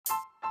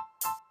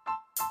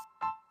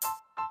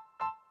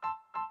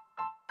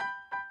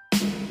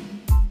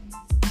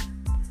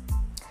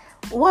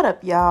What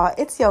up, y'all?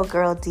 It's your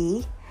girl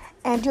D,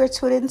 and you're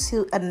tuned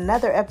into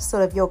another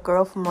episode of Your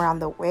Girl from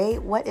Around the Way.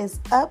 What is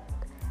up?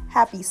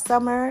 Happy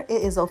summer.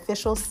 It is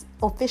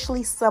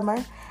officially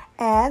summer,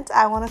 and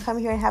I want to come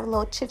here and have a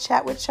little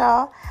chit-chat with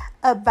y'all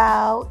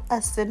about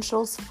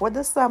essentials for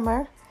the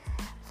summer,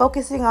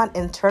 focusing on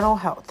internal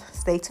health.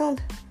 Stay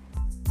tuned.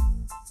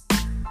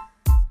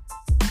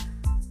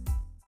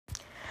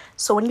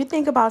 So when you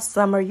think about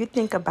summer, you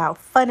think about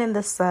fun in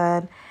the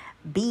sun,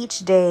 beach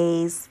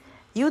days.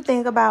 You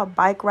think about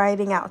bike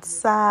riding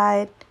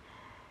outside,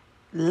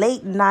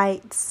 late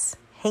nights,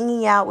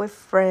 hanging out with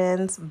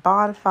friends,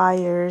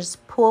 bonfires,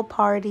 pool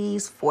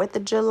parties, 4th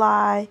of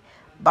July,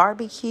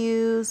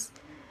 barbecues,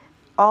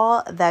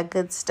 all that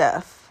good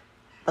stuff.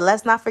 But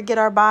let's not forget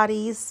our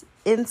bodies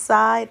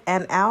inside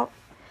and out.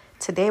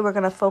 Today we're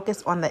going to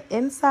focus on the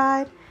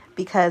inside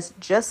because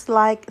just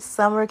like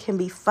summer can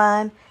be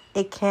fun,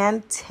 it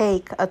can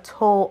take a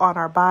toll on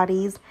our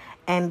bodies.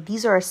 And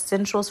these are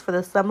essentials for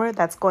the summer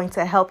that's going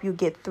to help you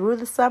get through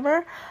the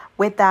summer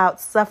without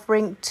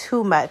suffering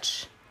too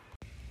much.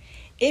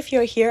 If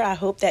you're here, I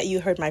hope that you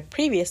heard my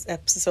previous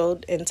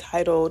episode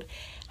entitled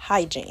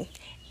Hygiene.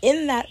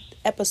 In that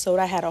episode,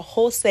 I had a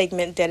whole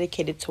segment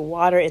dedicated to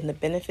water and the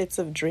benefits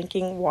of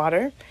drinking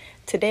water.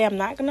 Today, I'm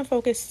not going to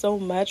focus so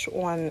much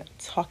on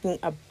talking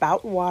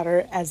about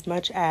water as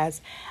much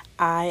as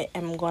I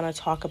am going to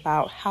talk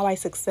about how I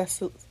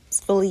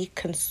successfully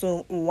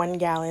consume 1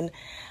 gallon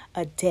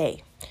a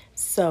day.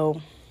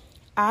 So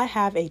I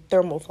have a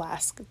thermal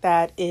flask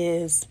that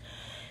is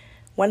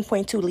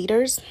 1.2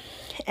 liters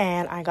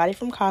and I got it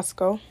from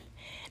Costco.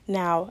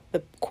 Now,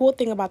 the cool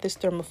thing about this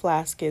thermal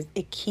flask is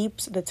it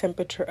keeps the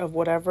temperature of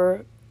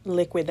whatever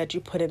liquid that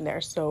you put in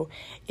there. So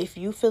if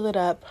you fill it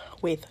up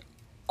with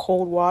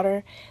cold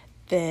water,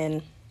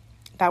 then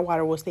that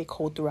water will stay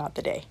cold throughout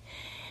the day.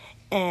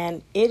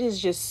 And it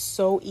is just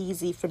so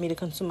easy for me to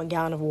consume 1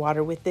 gallon of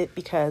water with it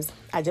because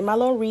I did my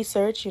little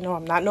research.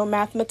 I'm not no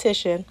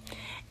mathematician.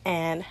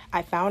 And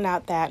I found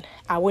out that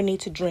I would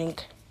need to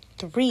drink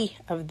 3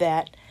 of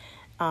the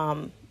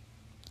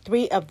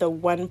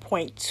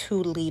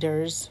 1.2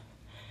 liters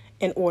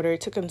in order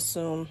to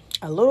consume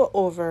a little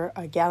over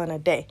 1 gallon a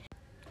day.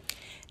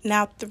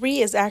 Now,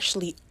 3 is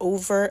actually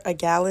over 1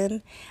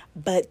 gallon,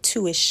 but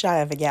 2 is shy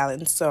of 1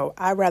 gallon. So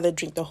I'd rather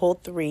drink the whole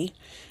 3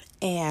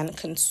 and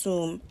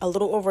consume a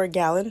little over 1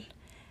 gallon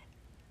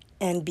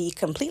and be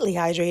completely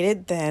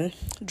hydrated than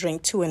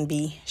drink 2 and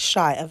be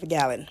shy of 1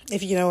 gallon,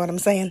 if you know what I'm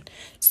saying.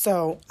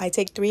 So I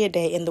take 3 a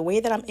day, and the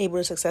way that I'm able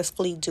to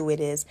successfully do it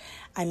is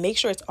I make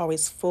sure it's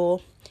always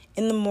full.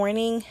 In the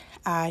morning,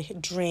 I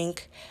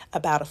drink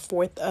about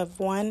 1/4 of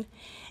one,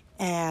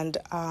 and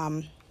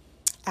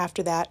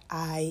after that,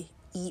 I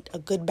eat a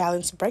good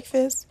balanced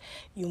breakfast.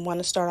 You want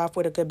to start off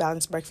with a good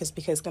balanced breakfast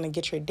because it's going to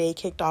get your day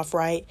kicked off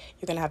right.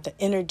 You're going to have the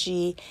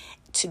energy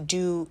to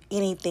do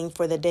anything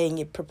for the day and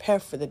get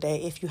prepared for the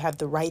day if you have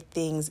the right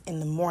things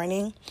in the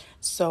morning.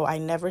 So I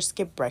never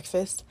skip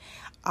breakfast.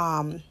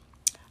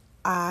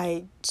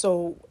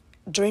 So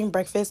during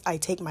breakfast, I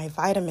take my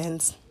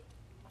vitamins,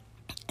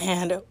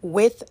 and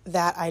with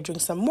that, I drink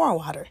some more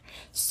water.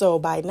 So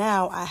by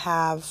now, I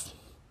have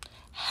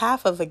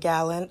half of the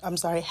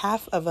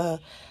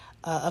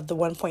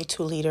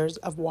 1.2 liters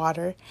of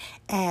water,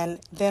 and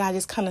then I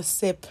just kind of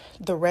sip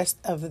the rest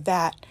of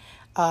that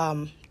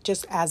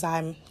just as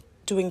I'm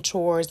doing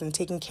chores and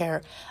taking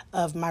care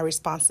of my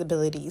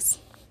responsibilities.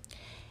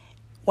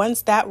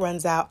 Once that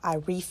runs out, I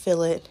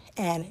refill it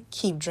and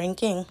keep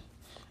drinking,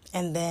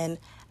 and then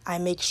I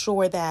make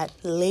sure that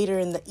later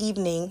in the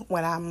evening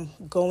when I'm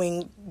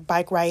going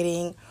bike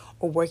riding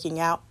or working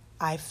out,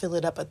 I fill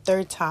it up a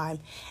 3rd time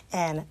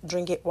and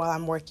drink it while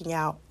I'm working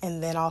out,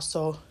 and then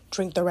also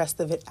drink the rest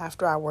of it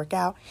after I work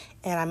out.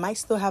 And I might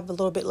still have a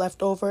little bit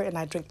left over, and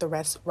I drink the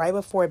rest right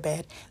before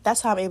bed. That's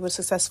how I'm able to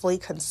successfully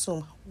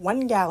consume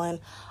 1 gallon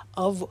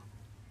of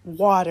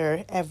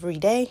water every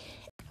day.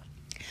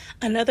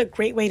 Another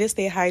great way to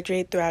stay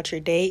hydrated throughout your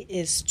day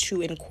is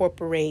to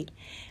incorporate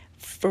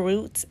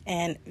fruits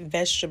and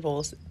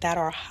vegetables that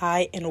are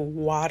high in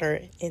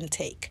water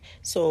intake.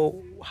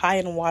 So high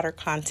in water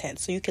content.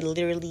 So you can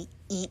literally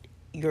eat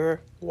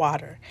your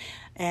water.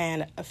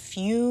 And a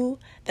few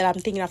that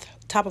I'm thinking off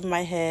the top of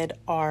my head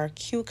are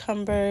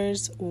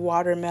cucumbers,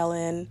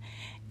 watermelon,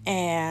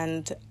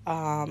 and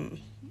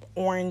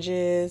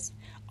oranges.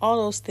 All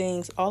those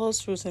things, all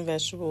those fruits and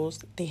vegetables,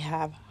 they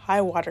have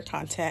high water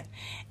content,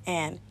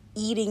 and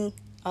eating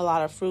a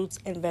lot of fruits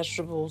and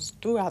vegetables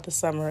throughout the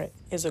summer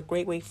is a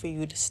great way for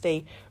you to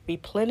stay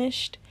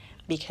replenished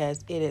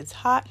because it is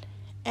hot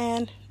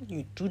and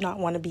you do not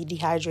want to be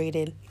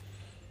dehydrated.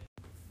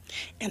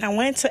 And I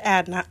wanted to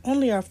add, not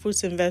only are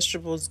fruits and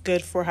vegetables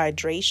good for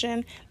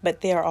hydration,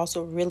 but they are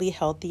also really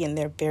healthy and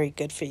they're very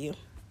good for you.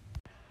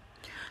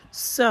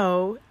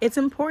 So it's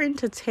important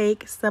to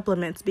take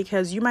supplements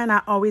because you might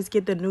not always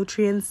get the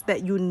nutrients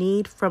that you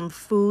need from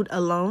food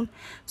alone.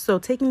 So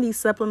taking these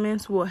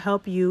supplements will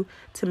help you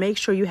to make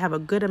sure you have a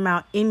good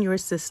amount in your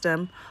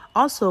system.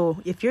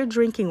 Also, if you're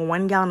drinking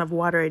 1 gallon of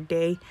water a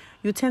day,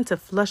 you tend to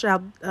flush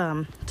out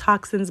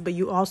toxins, but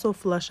you also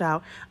flush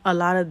out a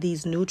lot of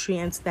these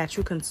nutrients that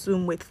you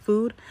consume with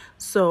food.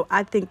 So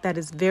I think that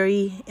is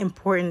very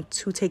important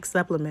to take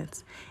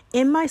supplements.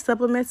 In my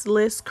supplements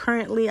list,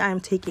 currently I'm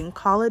taking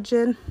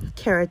collagen,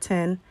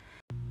 keratin,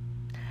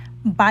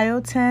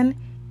 biotin,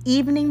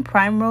 evening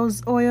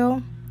primrose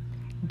oil,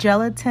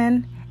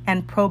 gelatin,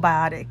 and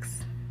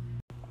probiotics.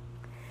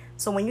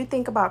 So when you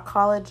think about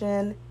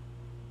collagen,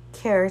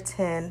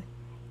 keratin,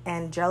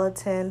 and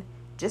gelatin,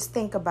 just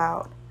think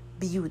about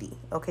beauty.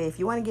 Okay, if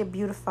you want to get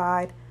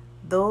beautified,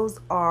 those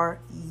are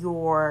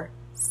your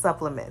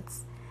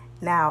supplements.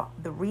 Now,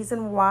 the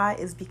reason why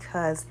is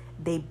because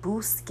they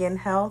boost skin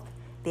health,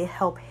 they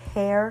help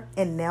hair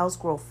and nails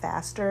grow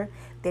faster,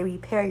 they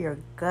repair your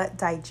gut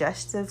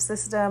digestive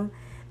system,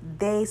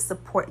 they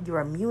support your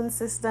immune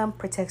system,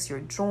 protects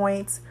your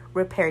joints,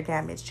 repair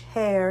damaged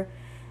hair.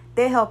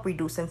 They help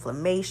reduce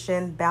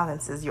inflammation,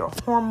 balances your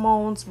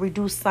hormones,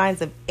 reduce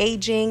signs of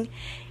aging,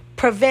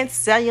 prevent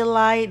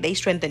cellulite. They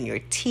strengthen your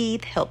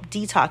teeth, help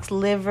detox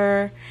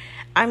liver.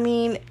 I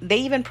mean, they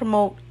even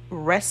promote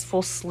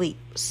restful sleep.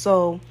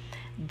 So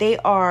they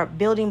are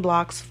building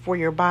blocks for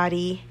your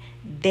body.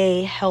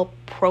 They help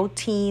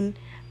protein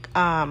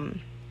form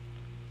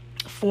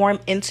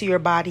into your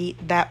body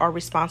that are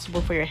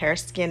responsible for your hair,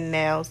 skin,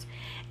 nails,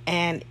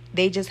 and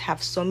they just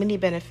have so many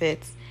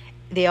benefits.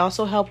 They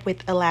also help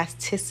with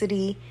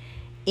elasticity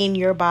in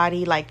your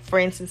body. Like, for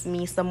instance,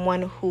 me,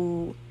 someone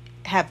who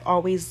have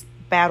always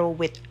battled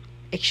with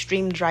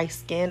extreme dry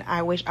skin,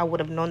 I wish I would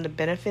have known the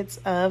benefits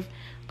of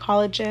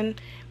collagen,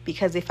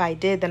 because if I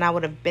did, then I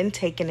would have been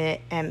taking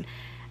it, and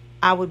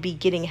I would be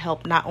getting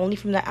help not only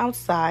from the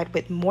outside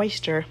with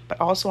moisture, but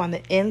also on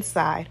the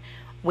inside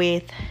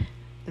with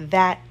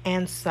that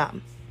and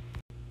some.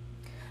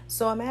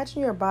 So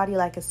imagine your body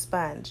like a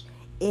sponge.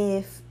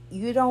 If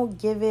you don't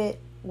give it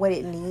what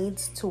it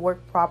needs to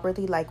work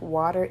properly, like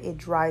water, it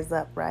dries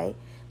up, right?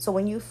 So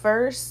when you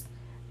first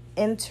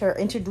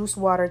introduce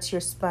water to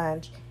your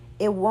sponge,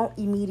 it won't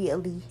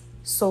immediately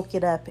soak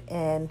it up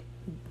and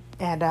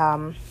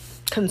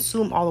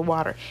consume all the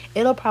water.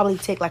 It'll probably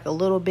take like a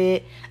little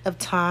bit of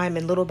time,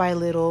 and little by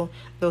little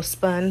the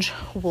sponge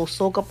will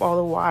soak up all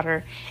the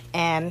water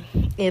and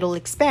it'll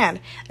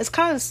expand. It's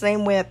kind of the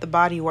same way that the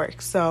body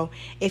works. So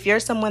if you're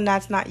someone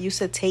that's not used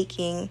to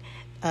taking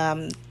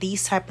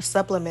these type of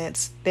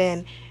supplements,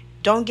 then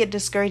don't get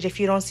discouraged if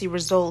you don't see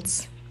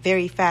results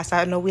very fast.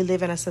 I know we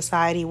live in a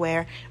society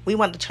where we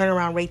want the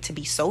turnaround rate to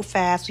be so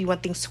fast. We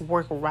want things to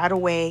work right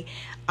away.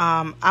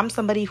 I'm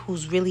somebody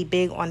who's really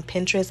big on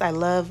Pinterest. I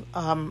love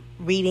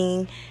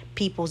reading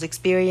people's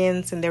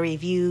experience and their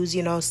reviews,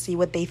 see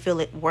what they feel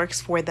it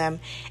works for them.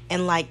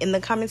 And like in the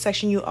comment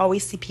section, you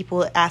always see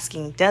people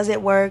asking, does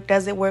it work?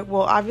 Does it work?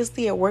 Well,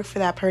 obviously it worked for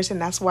that person.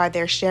 That's why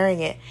they're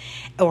sharing it.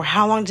 Or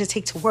how long does it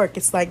take to work?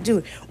 It's like,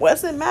 dude, what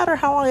does it matter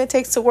how long it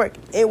takes to work?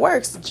 It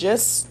works.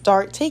 Just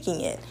start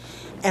taking it.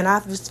 And I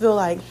just feel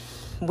like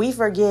we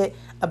forget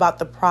about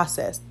the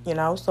process,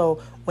 So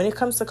when it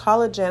comes to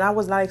collagen, I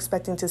was not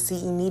expecting to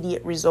see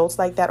immediate results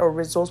like that, or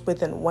results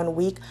within 1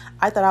 week.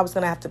 I thought I was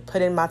going to have to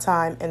put in my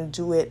time and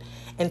do it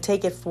and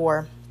take it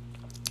for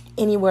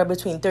anywhere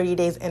between 30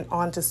 days and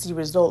on to see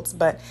results.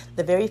 But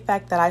the very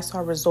fact that I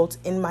saw results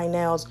in my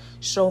nails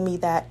show me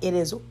that it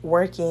is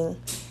working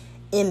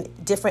in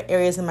different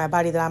areas in my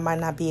body that I might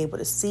not be able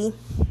to see.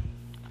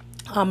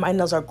 My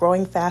nails are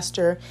growing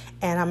faster,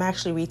 and I'm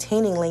actually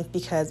retaining length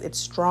because it's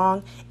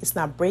strong. It's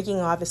not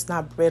breaking off. It's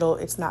not brittle.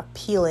 It's not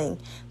peeling.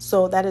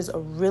 So that is a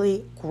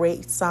really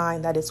great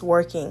sign that it's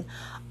working.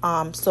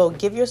 So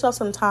give yourself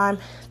some time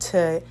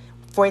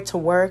for it to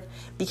work,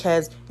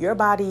 because your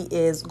body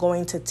is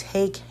going to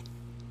take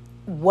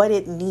what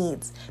it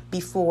needs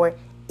before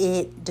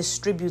it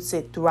distributes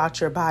it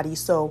throughout your body.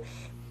 So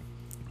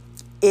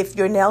if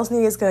your nails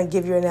need, it's going to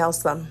give your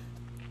nails some.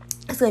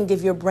 It's going to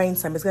give your brain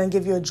some. It's going to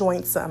give your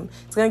joints some.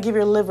 It's going to give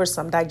your liver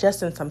some,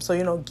 digestion some.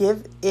 So,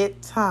 give it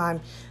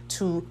time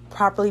to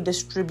properly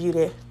distribute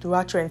it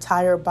throughout your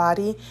entire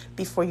body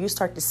before you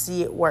start to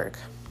see it work.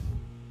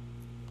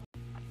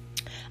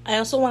 I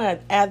also want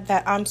to add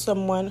that I'm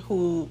someone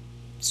who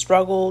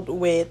struggled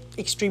with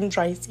extreme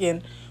dry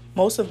skin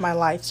most of my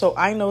life. So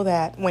I know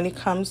that when it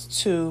comes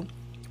to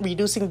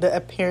reducing the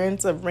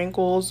appearance of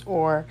wrinkles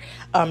or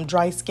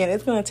dry skin,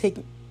 it's going to take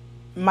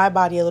my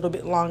body a little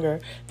bit longer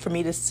for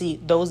me to see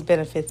those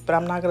benefits, but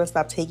I'm not going to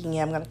stop taking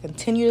it. I'm going to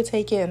continue to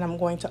take it, and I'm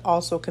going to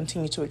also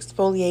continue to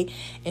exfoliate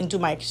and do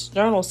my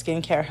external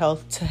skincare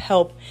health to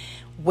help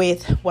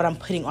with what I'm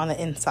putting on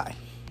the inside.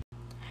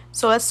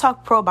 So let's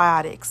talk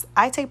probiotics.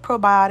 I take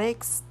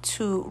probiotics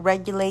to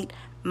regulate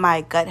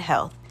my gut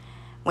health.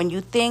 When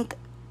you think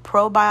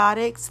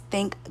probiotics,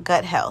 think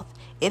gut health.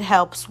 It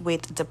helps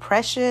with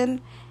depression,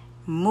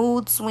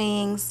 mood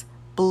swings,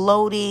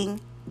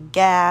 bloating,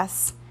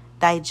 gas,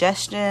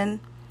 digestion,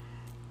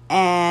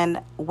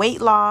 and weight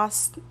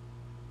loss,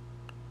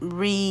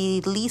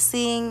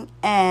 releasing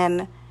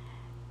and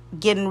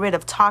getting rid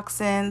of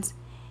toxins.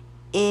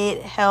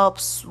 It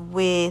helps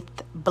with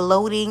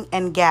bloating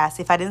and gas.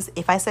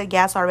 If I said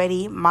gas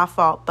already, my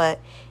fault, but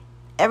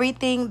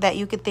everything that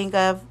you could think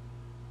of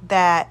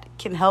that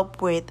can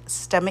help with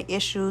stomach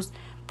issues,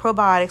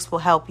 probiotics will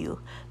help you.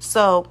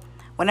 So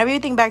whenever you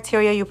think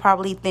bacteria, you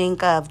probably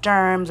think of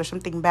germs or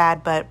something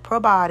bad, but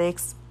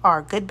probiotics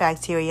are good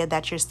bacteria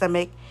that your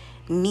stomach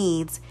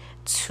needs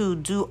to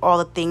do all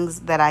the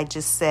things that I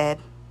just said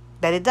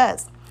that it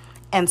does.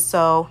 And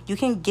so you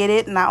can get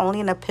it not only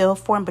in a pill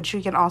form, but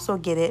you can also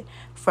get it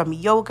from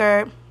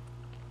yogurt,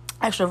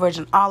 extra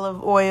virgin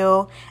olive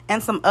oil,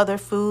 and some other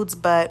foods.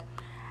 But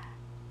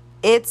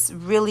it's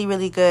really,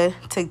 really good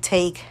to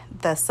take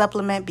the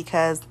supplement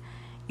because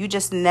you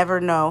just never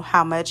know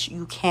how much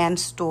you can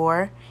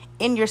store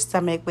in your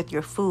stomach with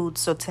your food.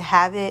 So to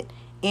have it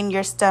in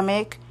your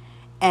stomach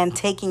and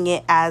taking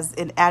it as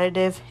an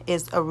additive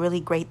is a really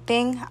great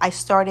thing. I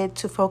started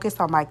to focus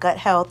on my gut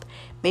health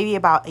maybe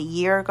about a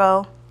year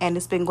ago, and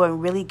it's been going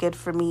really good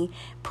for me.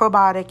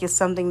 Probiotic is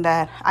something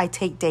that I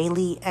take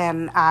daily,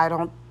 and I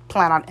don't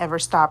plan on ever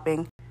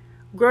stopping.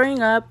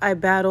 Growing up, I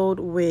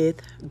battled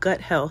with gut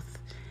health,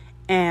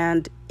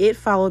 and it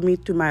followed me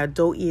through my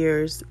adult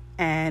years,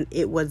 and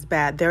it was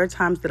bad. There are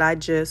times that I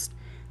just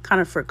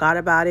kind of forgot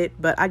about it,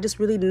 but I just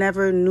really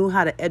never knew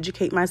how to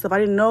educate myself. I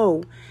didn't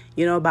know,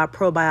 about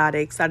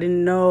probiotics. I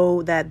didn't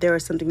know that there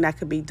was something that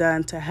could be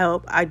done to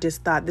help. I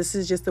just thought this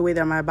is just the way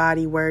that my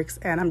body works,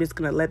 and I'm just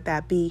going to let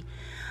that be.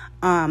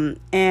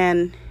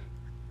 And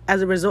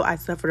as a result, I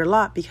suffered a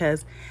lot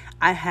because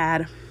I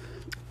had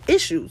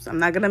issues. I'm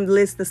not going to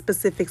list the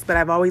specifics, but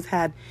I've always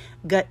had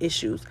gut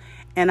issues.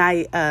 And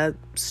I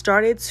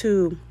started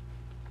to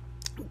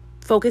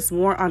focus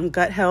more on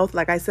gut health.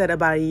 Like I said,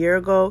 about a year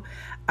ago,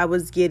 I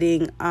was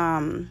getting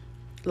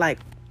like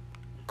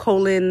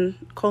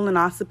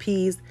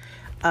colonoscopies,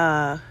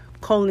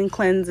 colon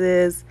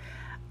cleanses.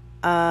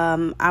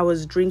 I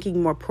was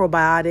drinking more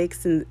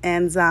probiotics and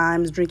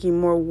enzymes, drinking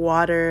more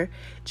water,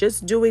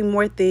 just doing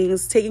more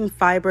things, taking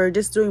fiber,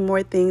 just doing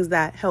more things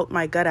that help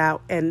my gut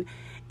out. And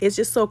it's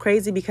just so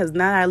crazy because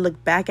now that I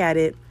look back at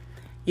it,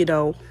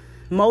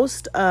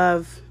 most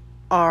of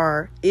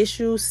our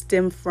issues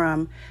stem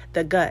from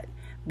the gut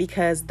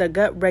because the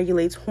gut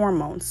regulates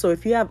hormones. So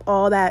if you have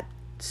all that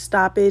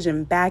stoppage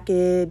and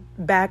backup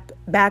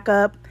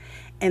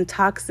and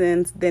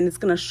toxins, then it's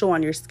going to show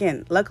on your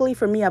skin. Luckily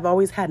for me, I've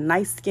always had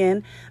nice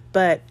skin,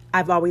 but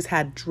I've always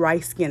had dry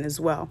skin as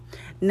well.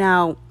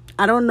 Now,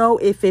 I don't know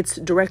if it's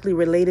directly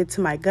related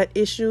to my gut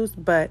issues,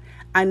 but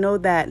I know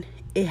that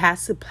it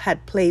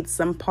had played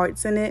some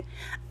parts in it.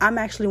 I'm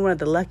actually one of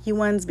the lucky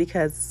ones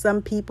because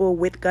some people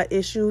with gut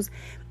issues,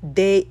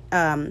 they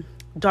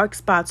dark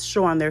spots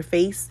show on their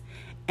face,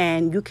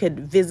 and you could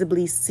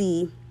visibly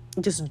see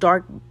just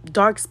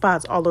dark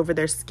spots all over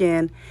their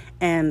skin.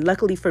 And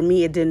luckily for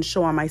me, it didn't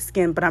show on my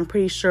skin, but I'm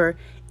pretty sure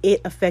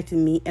it affected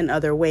me in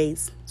other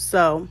ways.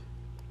 So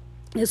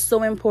it's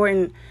so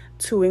important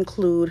to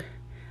include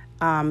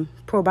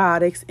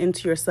probiotics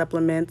into your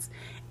supplements,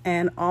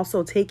 and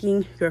also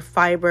taking your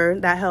fiber.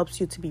 That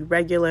helps you to be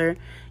regular.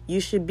 You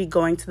should be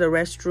going to the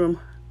restroom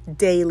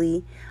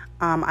daily.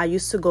 I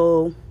used to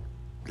go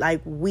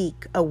like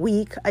a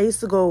week. I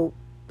used to go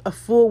a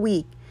full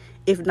week,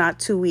 if not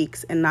 2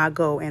 weeks, and not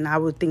go. And I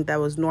would think that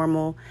was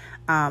normal.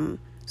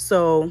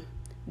 So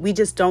we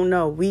just don't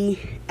know. We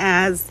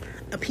as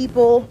a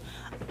people,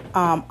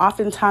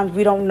 oftentimes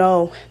we don't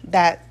know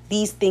that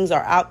these things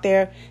are out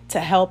there to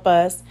help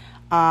us.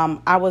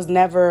 I was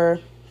never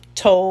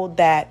told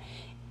that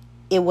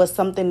it was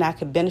something that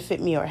could benefit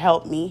me or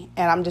help me.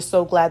 And I'm just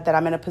so glad that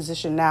I'm in a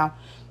position now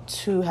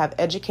to have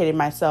educated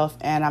myself,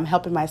 and I'm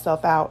helping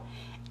myself out.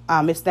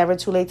 It's never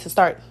too late to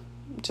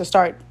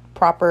start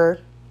proper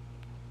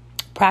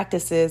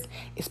practices,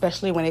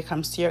 especially when it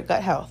comes to your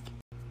gut health.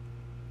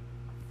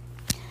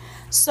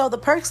 So the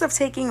perks of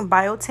taking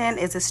biotin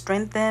is it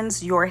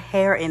strengthens your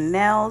hair and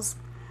nails.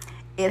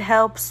 It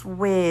helps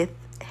with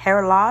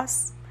hair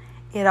loss.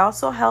 It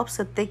also helps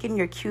to thicken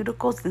your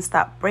cuticles and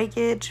stop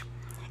breakage.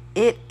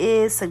 It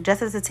is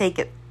suggested to take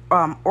it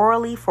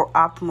orally for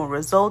optimal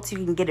results. You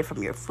can get it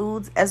from your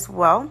foods as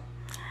well.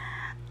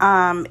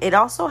 It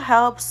also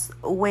helps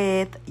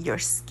with your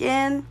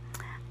skin.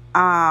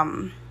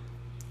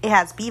 It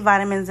has B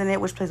vitamins in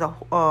it, which plays a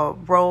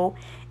role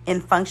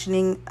in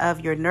functioning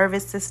of your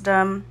nervous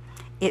system.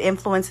 It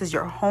influences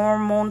your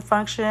hormone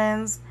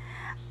functions.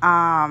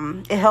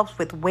 It helps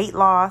with weight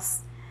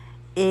loss.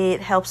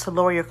 It helps to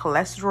lower your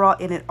cholesterol,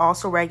 and it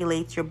also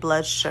regulates your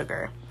blood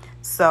sugar.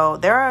 So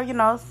there are,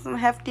 some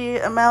hefty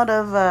amount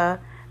of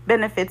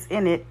benefits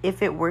in it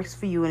if it works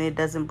for you and it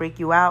doesn't break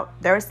you out.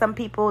 There are some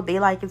people, they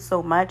like it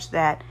so much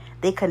that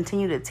they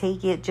continue to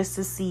take it just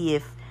to see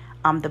if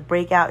the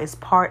breakout is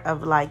part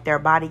of like their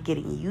body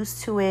getting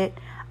used to it.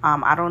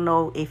 I don't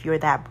know if you're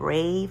that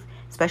brave,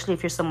 especially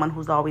if you're someone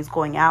who's always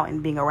going out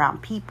and being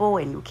around people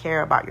and you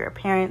care about your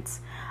appearance.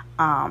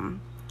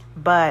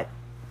 But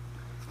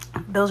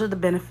those are the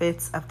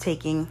benefits of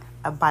taking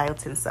a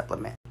biotin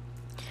supplement.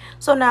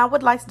 So now I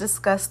would like to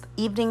discuss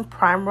evening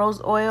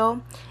primrose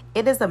oil.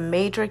 It is a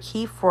major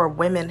key for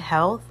women's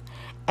health.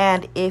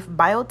 And if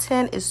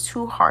biotin is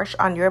too harsh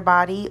on your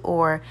body,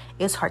 or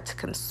it's hard to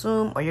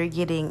consume, or you're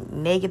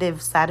getting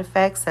negative side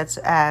effects such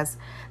as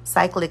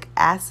cystic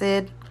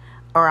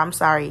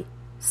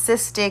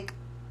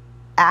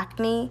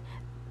acne,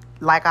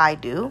 like I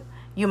do,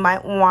 you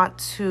might want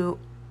to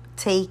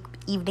take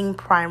evening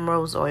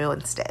primrose oil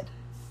instead.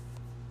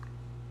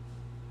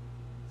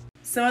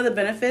 Some of the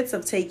benefits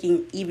of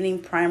taking evening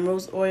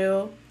primrose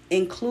oil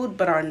include,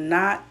 but are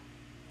not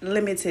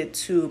limited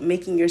to,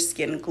 making your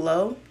skin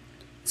glow.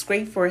 It's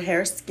great for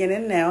hair, skin,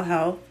 and nail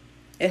health.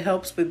 It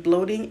helps with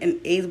bloating and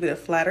aids with a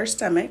flatter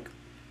stomach.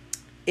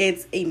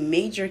 It's a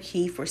major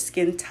key for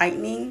skin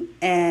tightening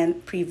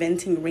and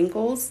preventing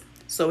wrinkles.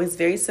 So it's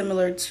very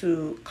similar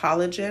to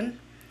collagen.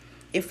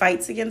 It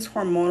fights against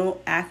hormonal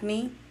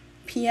acne,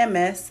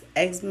 PMS,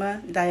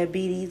 eczema,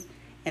 diabetes,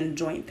 and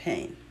joint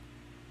pain.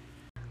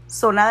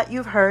 So now that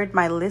you've heard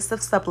my list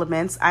of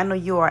supplements, I know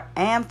you are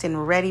amped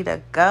and ready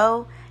to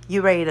go.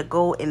 You're ready to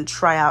go and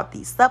try out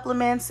these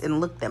supplements and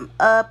look them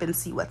up and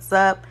see what's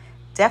up.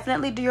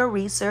 Definitely do your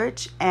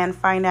research and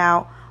find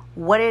out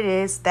what it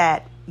is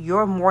that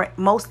you're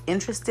most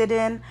interested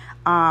in.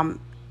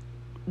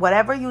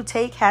 Whatever you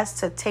take has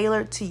to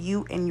tailor to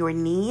you and your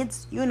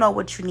needs. You know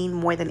what you need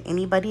more than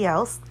anybody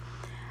else.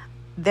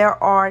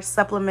 There are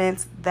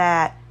supplements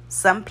that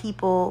some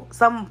people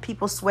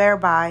swear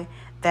by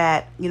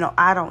that,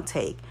 I don't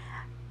take.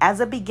 As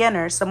a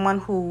beginner, someone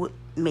who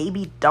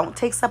maybe don't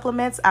take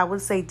supplements, I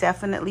would say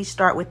definitely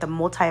start with the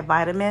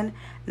multivitamin.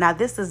 Now,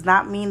 this does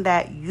not mean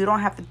that you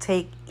don't have to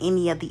take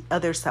any of the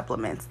other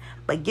supplements,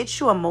 but get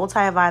you a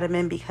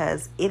multivitamin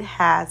because it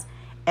has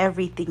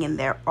everything in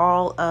there,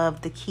 all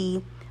of the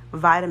key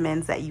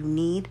vitamins that you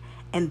need,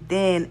 and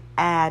then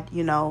add,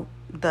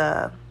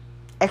 the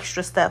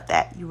extra stuff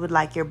that you would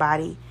like your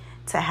body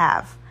to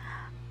have.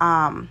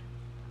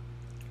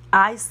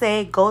 I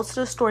say go to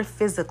the store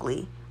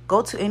physically.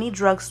 Go to any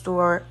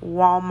drugstore,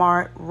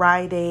 Walmart,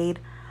 Rite Aid,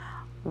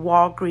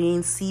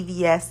 Walgreens,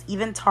 CVS,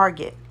 even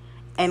Target,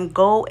 and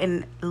go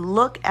and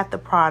look at the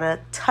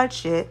product,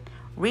 touch it,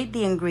 read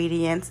the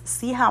ingredients,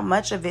 see how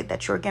much of it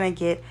that you're going to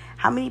get,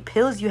 how many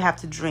pills you have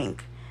to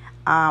drink,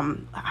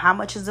 how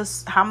much is the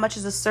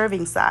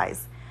serving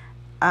size.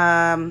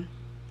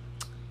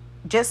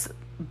 Just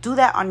do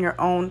that on your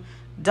own.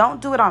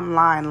 Don't do it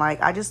online.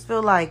 Like, I just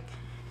feel like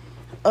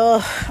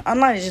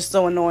online is just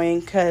so annoying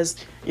because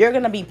you're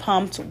going to be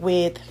pumped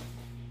with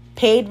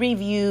paid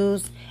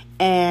reviews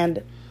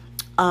and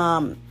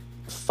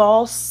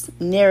false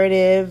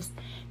narratives.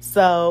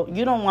 So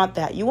you don't want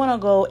that. You want to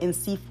go and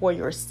see for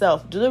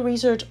yourself. Do the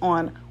research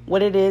on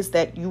what it is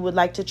that you would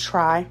like to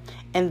try,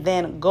 and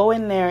then go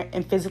in there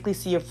and physically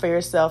see it for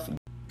yourself.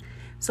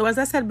 So as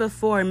I said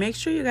before, make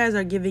sure you guys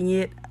are giving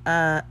it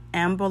an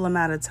ample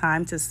amount of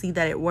time to see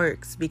that it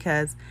works,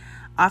 because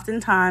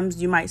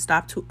oftentimes you might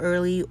stop too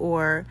early,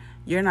 or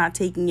you're not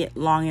taking it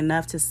long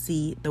enough to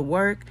see the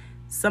work.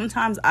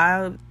 Sometimes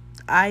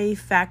I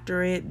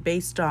factor it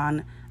based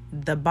on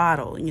the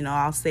bottle.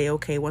 I'll say,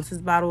 okay, once this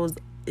bottle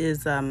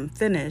is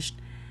finished,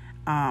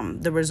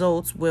 the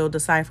results will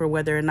decipher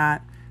whether or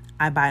not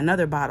I buy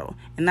another bottle.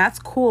 And that's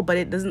cool, but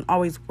it doesn't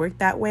always work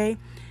that way.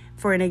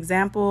 For an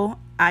example,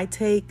 I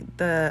take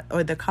the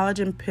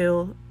collagen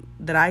pill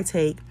that I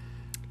take.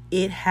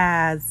 It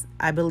has,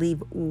 I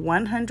believe,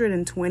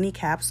 120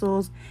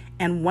 capsules,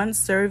 and one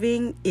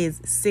serving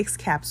is 6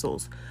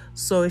 capsules.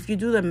 So if you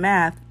do the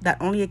math, that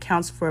only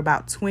accounts for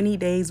about 20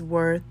 days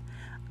worth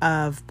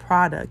of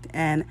product,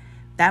 and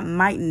that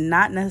might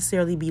not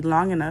necessarily be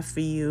long enough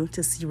for you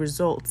to see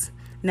results.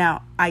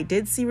 Now, I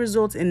did see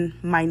results in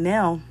my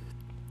nail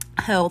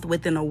health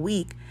within a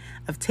week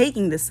of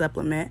taking this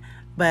supplement,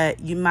 but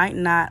you might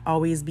not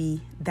always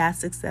be that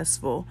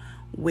successful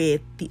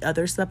with the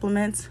other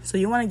supplements. So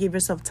you want to give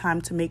yourself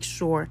time to make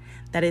sure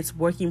that it's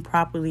working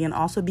properly, and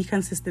also be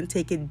consistent.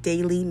 Take it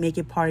daily, make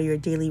it part of your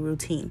daily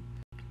routine.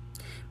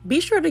 Be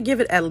sure to give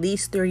it at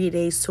least 30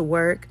 days to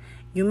work.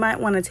 You might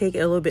want to take it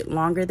a little bit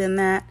longer than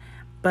that,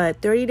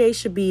 but 30 days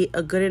should be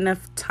a good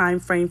enough time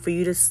frame for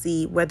you to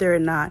see whether or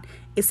not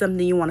it's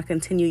something you want to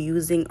continue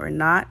using or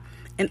not.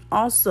 And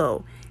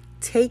also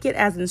take it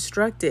as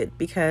instructed,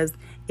 because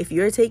if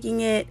you're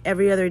taking it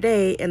every other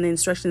day and the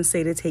instructions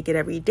say to take it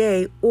every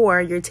day, or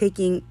you're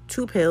taking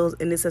 2 pills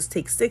and it says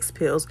take 6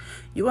 pills,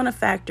 you want to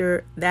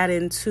factor that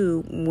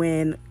into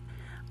when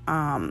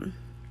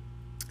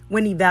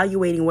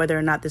evaluating whether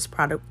or not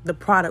the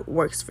product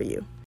works for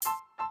you.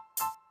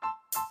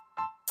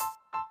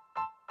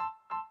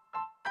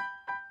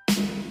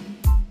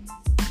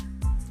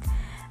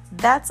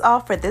 That's all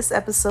for this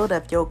episode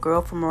of Yo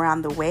Girl from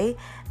Around the Way.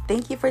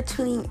 Thank you for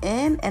tuning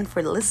in and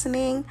for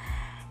listening.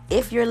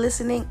 If you're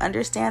listening,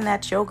 understand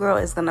that Yo Girl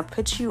is going to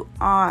put you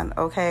on,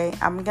 okay?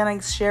 I'm going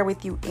to share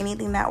with you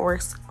anything that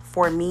works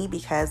for me,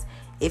 because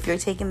if you're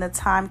taking the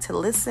time to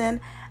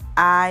listen,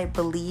 I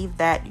believe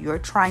that you're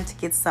trying to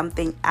get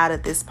something out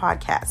of this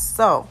podcast.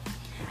 So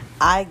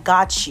I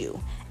got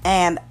you.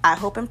 And I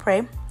hope and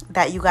pray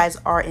that you guys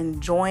are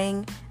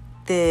enjoying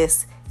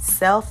this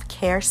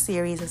self-care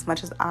series as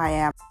much as I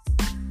am.